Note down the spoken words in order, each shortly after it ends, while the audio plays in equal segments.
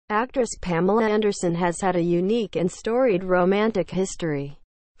Actress Pamela Anderson has had a unique and storied romantic history.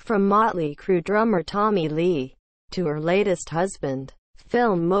 From Motley Crue drummer Tommy Lee, to her latest husband,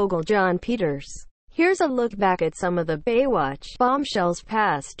 film mogul John Peters. Here's a look back at some of the Baywatch bombshells'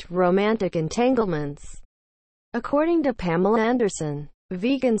 past romantic entanglements. According to Pamela Anderson,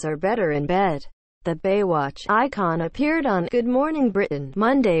 vegans are better in bed. The Baywatch icon appeared on Good Morning Britain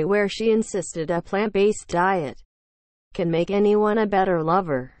Monday, where she insisted a plant-based diet can make anyone a better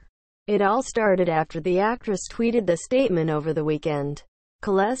lover. It all started after the actress tweeted the statement over the weekend.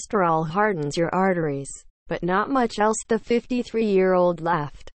 "Cholesterol hardens your arteries, but not much else." The 53-year-old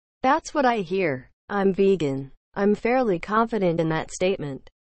laughed. "That's what I hear. I'm vegan. I'm fairly confident in that statement.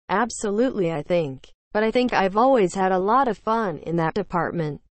 Absolutely, I think. But I think I've always had a lot of fun in that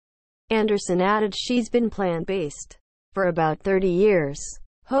department." Anderson added she's been plant-based for about 30 years.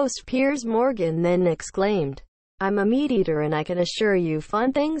 Host Piers Morgan then exclaimed, "I'm a meat eater and I can assure you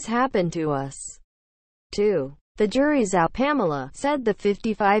fun things happen to us, too." "The jury's out," Pamela said, the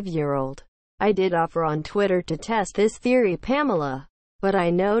 55-year-old. "I did offer on Twitter to test this theory, Pamela, but I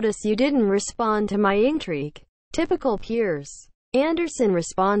notice you didn't respond to my intrigue." Typical Piers. Anderson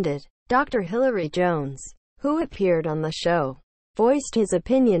responded. Dr. Hilary Jones, who appeared on the show, voiced his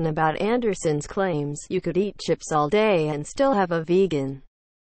opinion about Anderson's claims. "You could eat chips all day and still have a vegan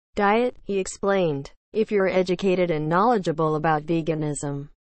diet," he explained. "If you're educated and knowledgeable about veganism,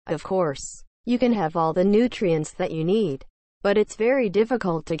 of course, you can have all the nutrients that you need. But it's very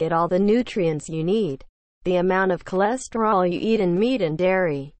difficult to get all the nutrients you need. The amount of cholesterol you eat in meat and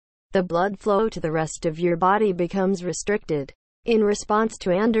dairy, the blood flow to the rest of your body becomes restricted." In response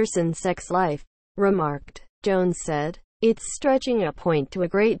to Anderson's sex life remarked, Jones said, "It's stretching a point to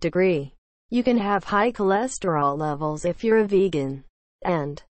a great degree. You can have high cholesterol levels if you're a vegan.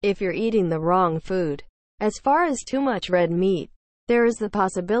 And, if you're eating the wrong food, as far as too much red meat, there is the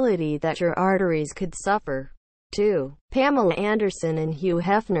possibility that your arteries could suffer, too." Pamela Anderson and Hugh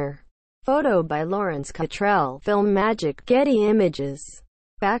Hefner. Photo by Lawrence Cottrell. Film Magic. Getty Images.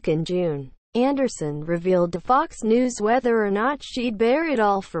 Back in June, Anderson revealed to Fox News whether or not she'd bear it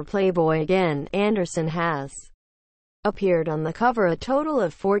all for Playboy again. Anderson has appeared on the cover a total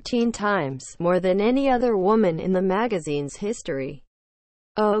of 14 times, more than any other woman in the magazine's history.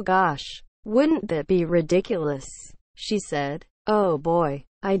 "Oh gosh, wouldn't that be ridiculous?" she said. "Oh boy,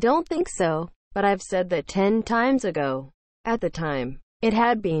 I don't think so, but I've said that 10 times ago." At the time, it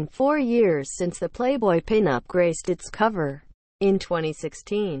had been 4 years since the Playboy pinup graced its cover. In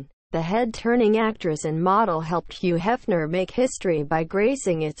 2016, the head-turning actress and model helped Hugh Hefner make history by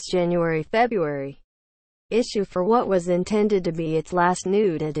gracing its January-February issue for what was intended to be its last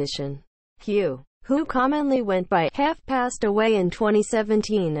nude edition. Hugh, who commonly went by Hef, passed away in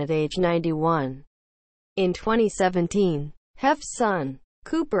 2017 at age 91. In 2017, Hef's son,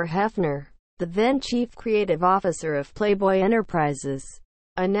 Cooper Hefner, the then chief creative officer of Playboy Enterprises,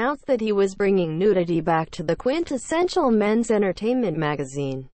 announced that he was bringing nudity back to the quintessential men's entertainment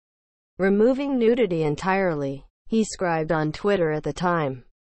magazine, removing nudity entirely. He scribed on Twitter at the time,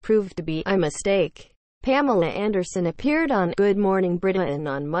 "Proved to be a mistake." Pamela Anderson appeared on Good Morning Britain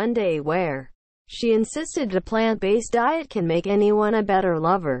on Monday, where she insisted a plant-based diet can make anyone a better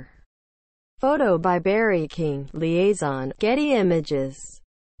lover. Photo by Barry King. Liaison. Getty Images.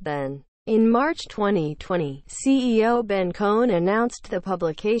 Then, in March 2020, CEO Ben Cohen announced the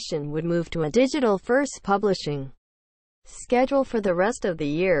publication would move to a digital-first publishing schedule for the rest of the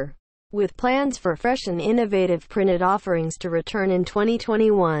year, with plans for fresh and innovative printed offerings to return in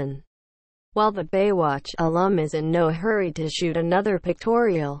 2021. While the Baywatch alum is in no hurry to shoot another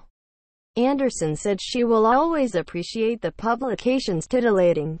pictorial, Anderson said she will always appreciate the publication's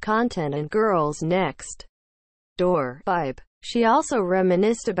titillating content and girls next door vibe. She also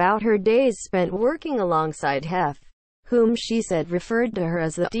reminisced about her days spent working alongside Hef, whom she said referred to her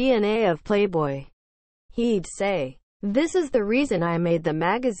as the DNA of Playboy. He'd say, "This is the reason I made the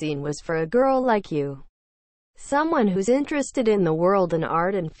magazine, was for a girl like you. Someone who's interested in the world and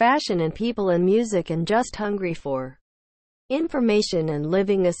art and fashion and people and music and just hungry for information and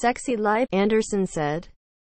living a sexy life," Anderson said.